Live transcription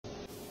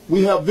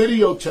We have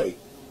videotape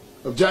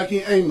of Jackie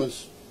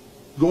Amos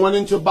going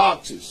into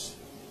boxes,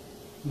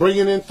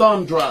 bringing in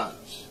thumb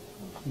drives,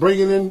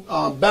 bringing in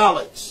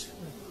ballots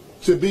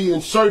to be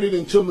inserted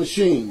into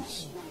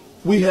machines.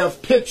 We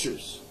have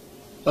pictures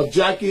of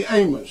Jackie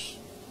Amos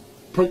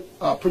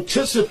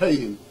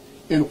participating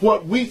in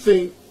what we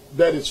think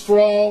that is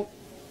fraud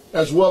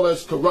as well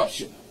as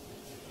corruption.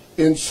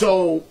 And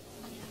so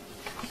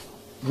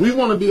we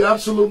want to be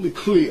absolutely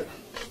clear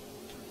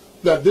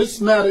that this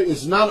matter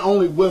is not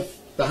only with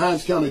the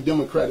Hinds County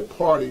Democratic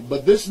Party,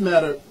 but this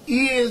matter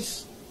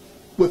is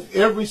with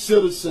every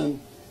citizen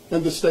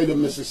in the state of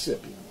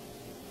Mississippi.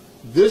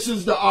 This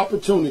is the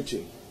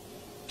opportunity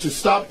to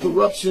stop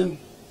corruption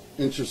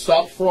and to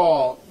stop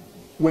fraud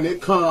when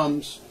it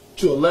comes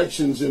to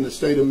elections in the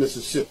state of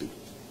Mississippi.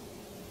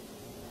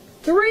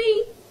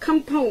 3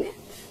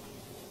 components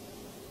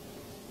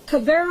to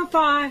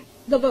verify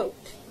the vote.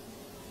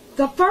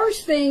 The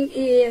first thing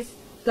is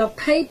the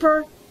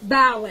paper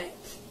ballot.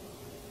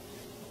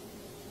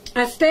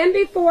 I stand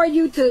before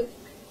you to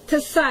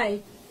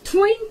say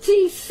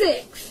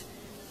 26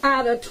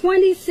 out of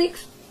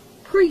 26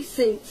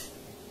 precincts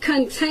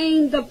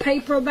contain the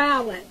paper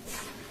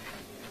ballots.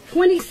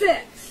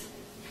 26.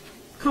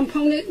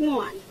 Component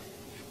 1.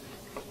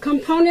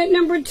 Component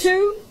number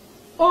 2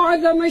 are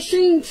the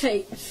machine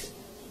tapes.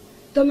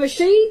 The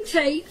machine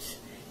tapes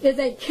is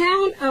a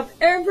count of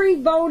every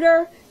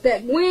voter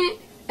that went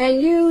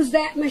and used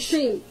that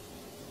machine.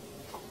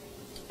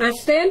 I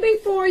stand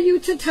before you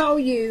to tell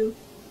you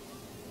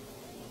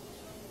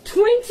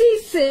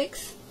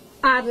 26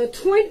 out of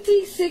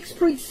 26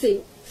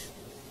 precincts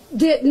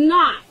did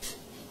not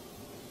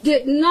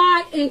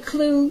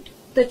include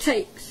the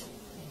tapes.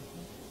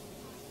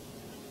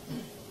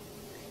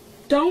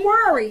 Don't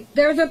worry,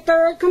 there's a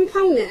third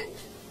component.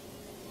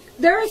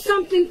 There is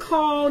something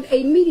called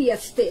a media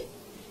stick.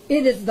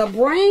 It is the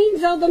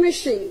brains of the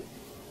machine.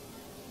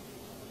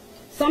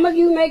 Some of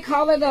you may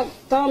call it a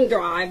thumb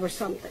drive or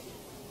something.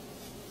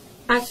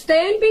 I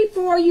stand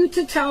before you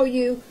to tell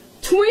you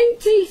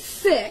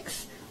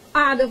 26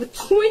 out of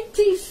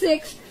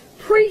 26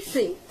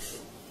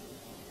 precincts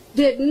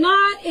did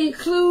not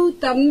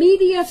include the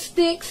media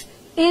sticks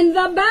in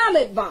the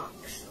ballot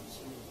box.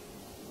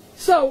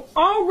 So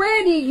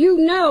already you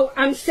know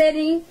I'm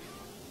setting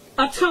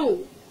a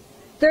tone.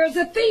 There's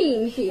a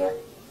theme here.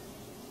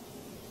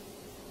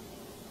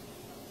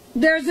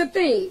 There's a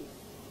theme.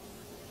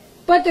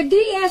 But the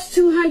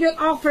DS-200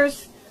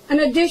 offers an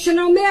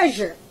additional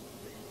measure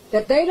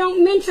that they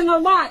don't mention a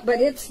lot,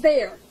 but it's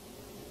there.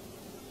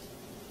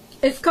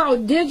 It's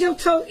called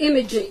digital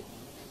imaging,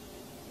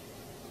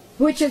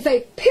 which is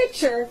a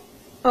picture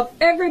of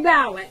every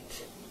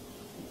ballot.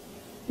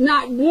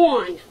 Not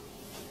one.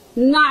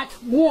 Not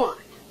one.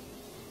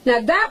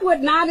 Now that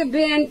would not have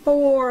been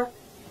for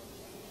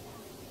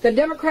the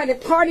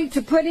Democratic Party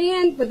to put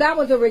in, but that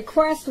was a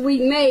request we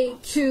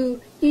made to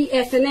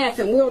ES&S,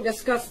 and we'll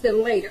discuss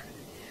them later.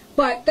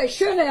 But they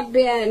should have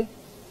been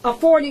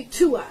afforded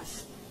to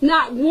us.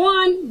 Not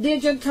one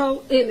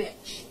digital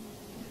image.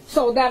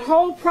 So that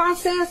whole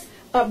process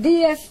of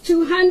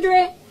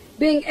DS-200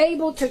 being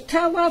able to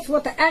tell us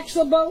what the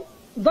actual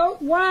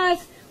vote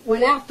was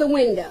went out the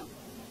window.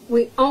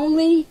 We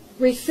only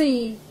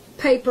received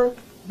paper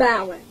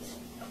ballots.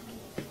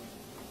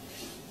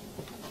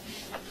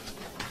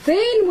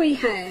 Then we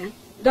have,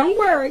 don't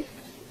worry,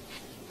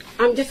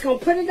 I'm just going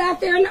to put it out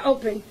there in the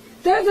open,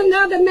 there's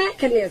another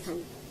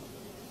mechanism.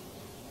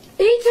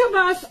 Each of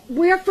us,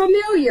 we're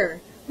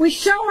familiar. We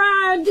show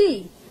our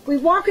ID. We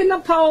walk in the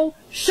poll,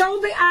 show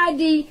the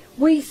ID,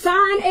 we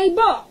sign a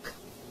book.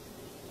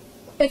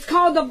 It's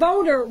called the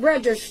voter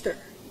register.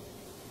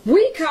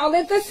 We call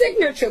it the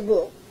signature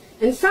book.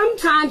 And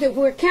sometimes if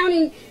we're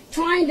counting,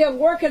 trying to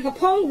work as a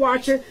poll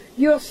watcher,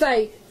 you'll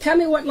say, tell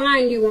me what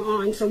line you were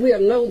on so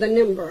we'll know the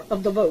number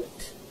of the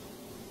vote.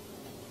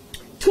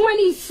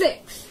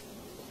 26.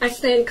 I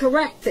stand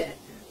corrected.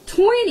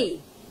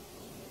 20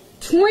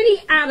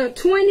 out of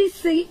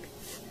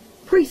 26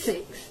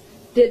 precincts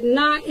did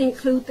not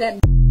include that